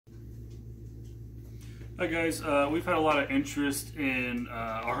Hi guys, we've had a lot of interest in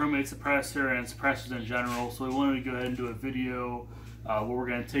our homemade suppressor and suppressors in general, so we wanted to go ahead and do a video where we're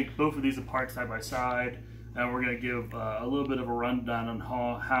going to take both of these apart side by side, and we're going to give a little bit of a rundown on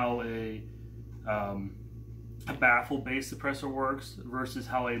how a baffle-based suppressor works versus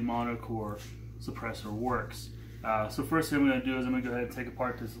how a monocore suppressor works. So first thing I'm going to do is I'm going to go ahead and take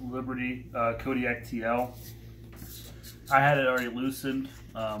apart this Liberty Kodiak TL. I had it already loosened,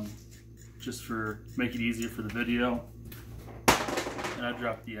 just for make it easier for the video, and I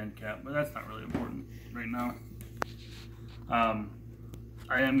dropped the end cap, but that's not really important right now. I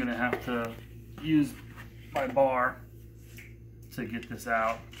am gonna have to use my bar to get this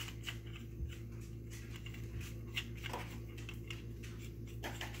out.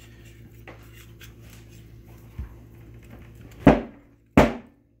 There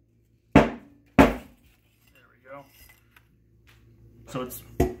we go. So it's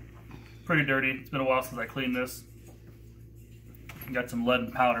pretty dirty. It's been a while since I cleaned this. Got some lead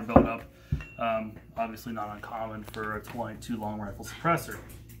and powder built up. Obviously not uncommon for a 22 long rifle suppressor.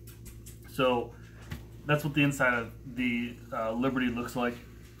 So that's what the inside of the Liberty looks like.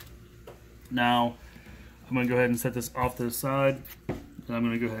 Now I'm going to go ahead and set this off to the side, and I'm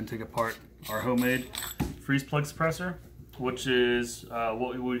going to go ahead and take apart our homemade freeze plug suppressor, which is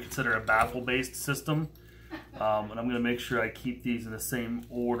what we would consider a baffle based system. And I'm going to make sure I keep these in the same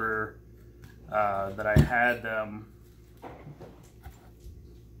order that I had them,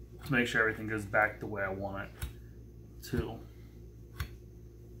 to make sure everything goes back the way I want it to.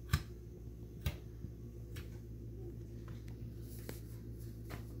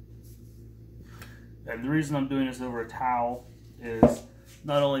 And the reason I'm doing this over a towel is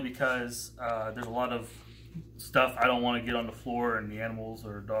not only because there's a lot of stuff I don't want to get on the floor and the animals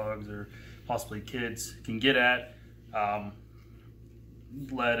or dogs or possibly kids can get at.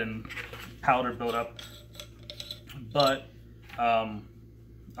 Lead and powder buildup, but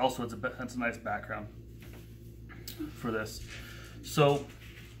also it's a nice background for this. So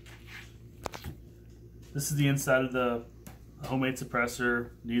this is the inside of the homemade suppressor.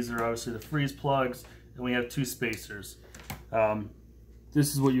 These are obviously the freeze plugs, and we have two spacers.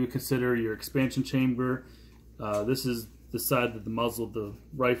 This is what you would consider your expansion chamber. This is the side that the muzzle of the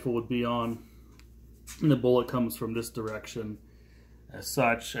rifle would be on, and the bullet comes from this direction as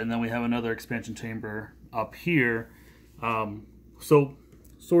such, and then we have another expansion chamber up here. So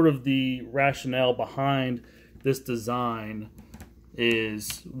sort of the rationale behind this design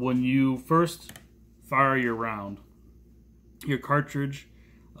is when you first fire your round, your cartridge,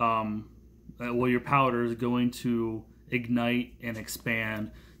 your powder is going to ignite and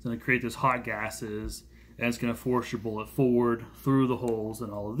expand. It's going to create those hot gases, and it's going to force your bullet forward through the holes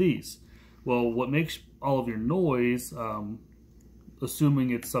in all of these. Well, what makes all of your noise, assuming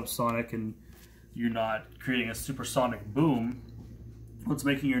it's subsonic and you're not creating a supersonic boom, what's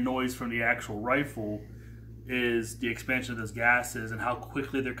making your noise from the actual rifle is the expansion of those gases and how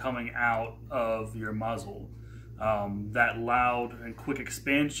quickly they're coming out of your muzzle. That loud and quick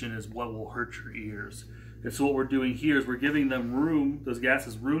expansion is what will hurt your ears. And so what we're doing here is we're giving them room, those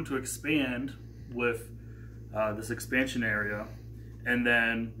gases, room to expand with this expansion area, and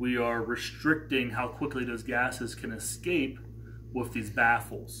then we are restricting how quickly those gases can escape with these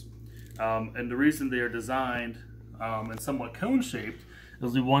baffles. And the reason they are designed and somewhat cone-shaped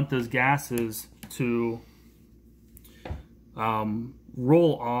is we want those gases to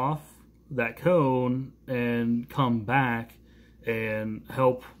roll off that cone and come back and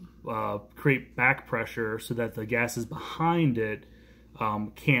help create back pressure so that the gases behind it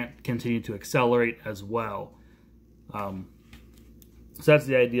can't continue to accelerate as well. So that's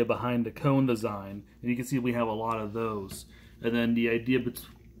the idea behind the cone design, and you can see we have a lot of those. And then the idea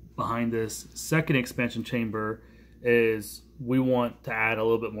behind this second expansion chamber is we want to add a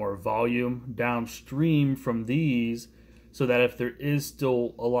little bit more volume downstream from these, so that if there is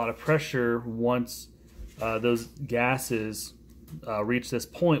still a lot of pressure once those gases reach this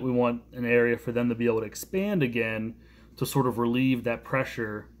point, we want an area for them to be able to expand again to sort of relieve that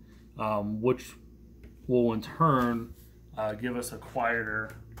pressure, which will in turn give us a quieter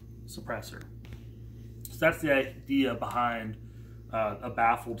suppressor. So that's the idea behind a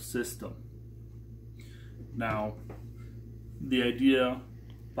baffled system. Now, the idea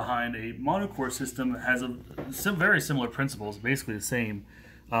behind a monocore system has some very similar principles, basically the same.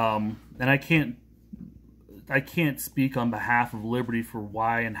 And I can't speak on behalf of Liberty for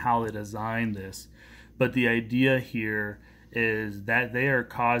why and how they designed this, but the idea here is that they are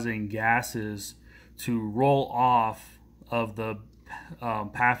causing gases to roll off of the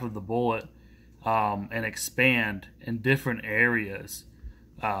path of the bullet and expand in different areas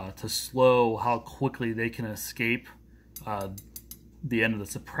to slow how quickly they can escape the end of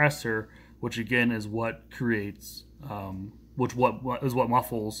the suppressor, which again is what creates, what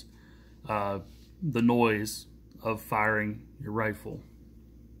muffles the noise of firing your rifle.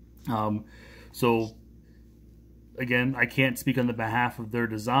 So again, I can't speak on the behalf of their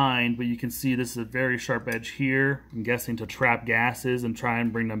design, but you can see this is a very sharp edge here, I'm guessing to trap gases and try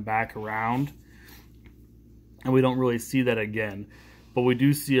and bring them back around. And we don't really see that again, but we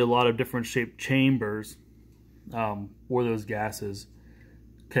do see a lot of different shaped chambers where those gases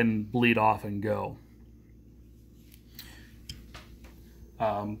can bleed off and go.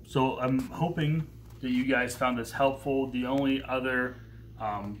 So I'm hoping that you guys found this helpful. The only other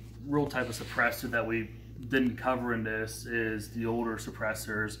real type of suppressor that we didn't cover in this is the older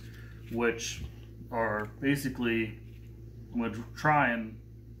suppressors, which are basically, I'm going to try and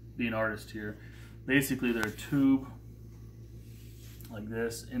be an artist here. Basically, they're a tube like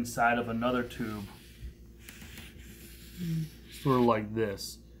this inside of another tube, sort of like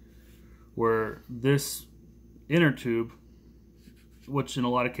this, where this inner tube, which in a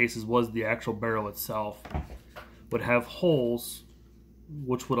lot of cases was the actual barrel itself, would have holes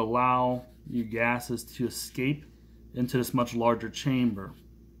which would allow your gases to escape into this much larger chamber.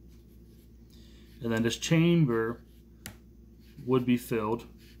 And then this chamber would be filled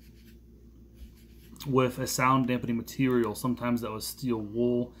with a sound dampening material. Sometimes that was steel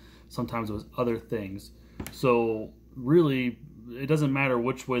wool, sometimes it was other things. So really, it doesn't matter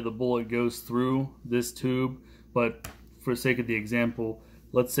which way the bullet goes through this tube, but for the sake of the example,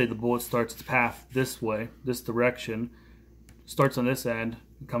 let's say the bullet starts its path this way, this direction, starts on this end,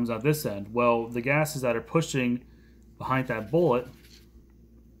 and comes out this end. Well, the gases that are pushing behind that bullet,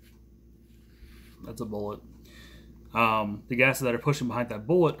 that's a bullet, the gases that are pushing behind that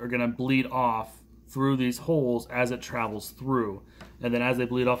bullet are going to bleed off through these holes as it travels through. And then as they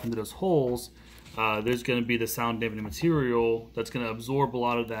bleed off into those holes, there's going to be the sound dampening material that's going to absorb a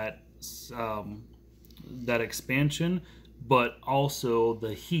lot of that that expansion, but also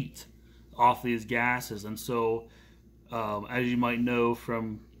the heat off these gases. And so as you might know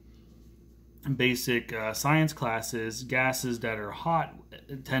from basic science classes, gases that are hot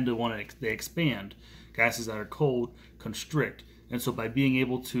tend to want to expand. Gases that are cold constrict. And so by being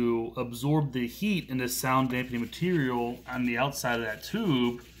able to absorb the heat in this sound dampening material on the outside of that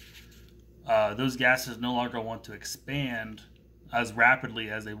tube, those gases no longer want to expand as rapidly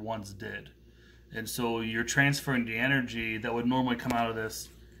as they once did. And so you're transferring the energy that would normally come out of this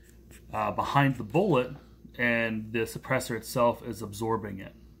behind the bullet, and the suppressor itself is absorbing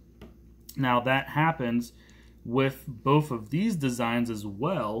it. Now that happens with both of these designs as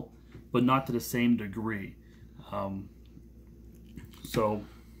well, but not to the same degree. So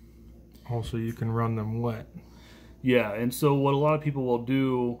also you can run them wet. Yeah, and so what a lot of people will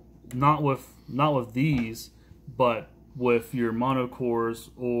do, not with these, but with your monocores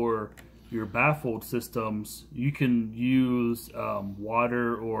or your baffled systems, you can use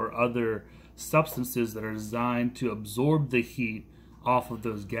water or other substances that are designed to absorb the heat off of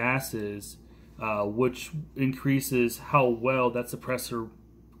those gases, which increases how well that suppressor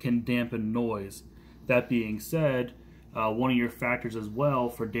can dampen noise. That being said, one of your factors as well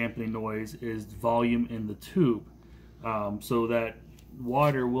for dampening noise is volume in the tube. So that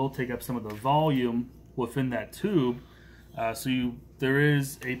water will take up some of the volume within that tube. So there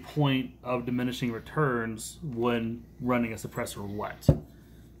is a point of diminishing returns when running a suppressor wet.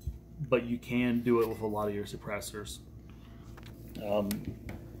 But you can do it with a lot of your suppressors.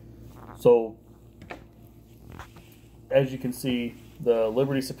 So as you can see, the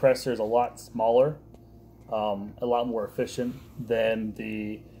Liberty suppressor is a lot smaller, a lot more efficient than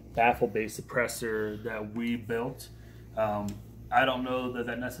the baffle-based suppressor that we built. I don't know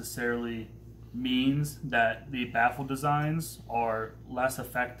that necessarily means that the baffle designs are less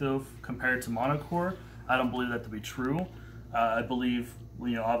effective compared to monocore. I don't believe that to be true. I believe,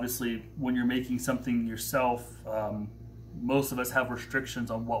 obviously when you're making something yourself, most of us have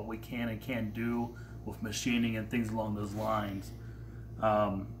restrictions on what we can and can't do with machining and things along those lines.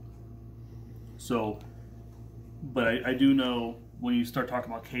 But I do know when you start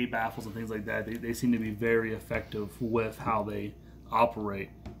talking about K baffles and things like that, they seem to be very effective with how they operate.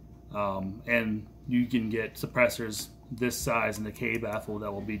 And you can get suppressors this size in the K baffle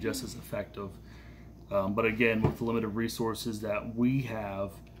that will be just as effective. But again, with the limited resources that we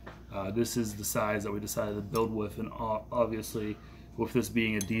have, this is the size that we decided to build with, and obviously with this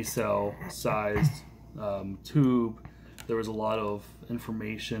being a D-cell sized tube, there was a lot of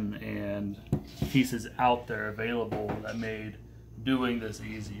information and pieces out there available that made doing this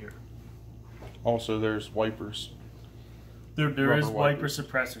easier. Also, there's wipers. There is wiper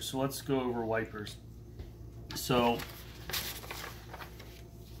suppressor, so let's go over wipers. So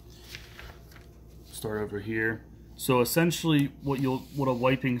start over here. So essentially what a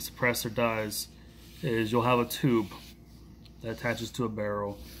wiping suppressor does is you'll have a tube that attaches to a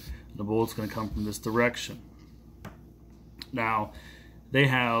barrel. The bullet's going to come from this direction. Now they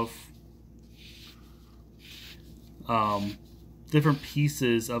have different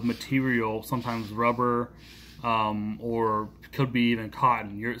pieces of material, sometimes rubber, or could be even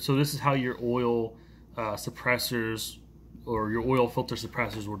cotton. So this is how your oil suppressors or your oil filter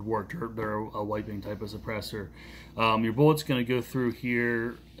suppressors would work. They're a wiping type of suppressor. Your bullet's going to go through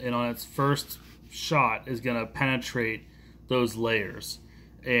here, and on its first shot is going to penetrate those layers.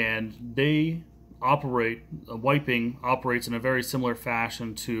 And wiping operates in a very similar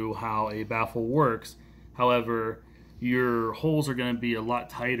fashion to how a baffle works. However, your holes are going to be a lot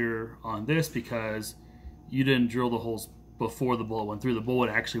tighter on this because you didn't drill the holes before the bullet went through. The bullet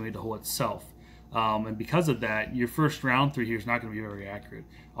actually made the hole itself. And because of that, your first round through here is not going to be very accurate.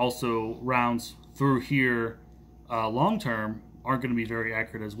 Also, rounds through here long term aren't going to be very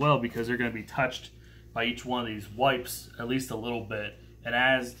accurate as well, because they're going to be touched by each one of these wipes at least a little bit. And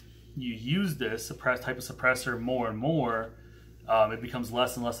as you use this type of suppressor more and more, it becomes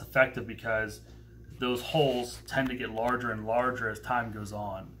less and less effective, because those holes tend to get larger and larger as time goes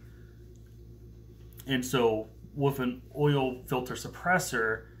on. And so with an oil filter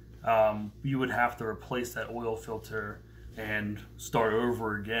suppressor, you would have to replace that oil filter and start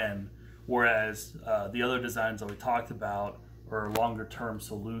over again, whereas the other designs that we talked about are a longer term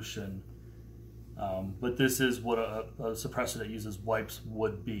solution. But this is what a suppressor that uses wipes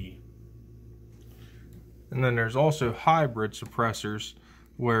would be. And then there's also hybrid suppressors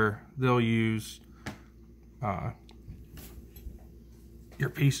where they'll use your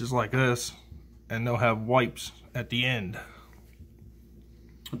pieces like this, and they'll have wipes at the end.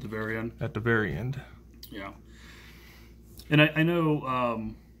 At the very end? At the very end. Yeah. And I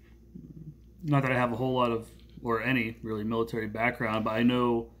know, not that I have a whole lot of, or any really military background, but I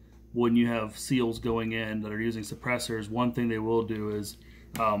know when you have SEALs going in that are using suppressors, one thing they will do is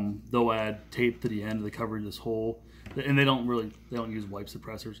they'll add tape to the end to cover this hole. And they don't use wipe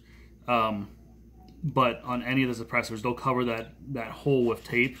suppressors. But on any of the suppressors, they'll cover that hole with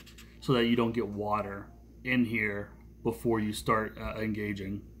tape so that you don't get water in here before you start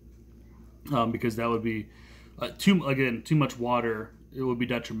engaging. Because that would be, too much water, it would be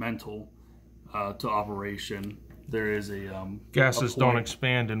detrimental to operation. There is gases don't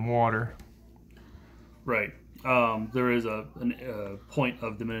expand in water. Right. There is a point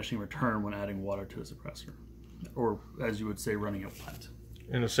of diminishing return when adding water to a suppressor, or as you would say, running a plant.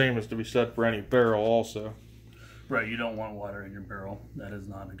 And the same is to be said for any barrel also. Right, you don't want water in your barrel. That is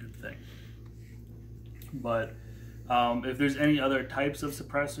not a good thing. But if there's any other types of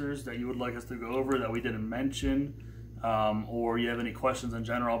suppressors that you would like us to go over that we didn't mention, or you have any questions in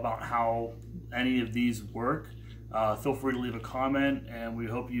general about how any of these work, feel free to leave a comment, and we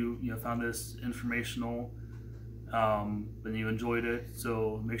hope you found this informational and you enjoyed it.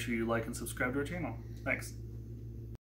 So make sure you like and subscribe to our channel. Thanks.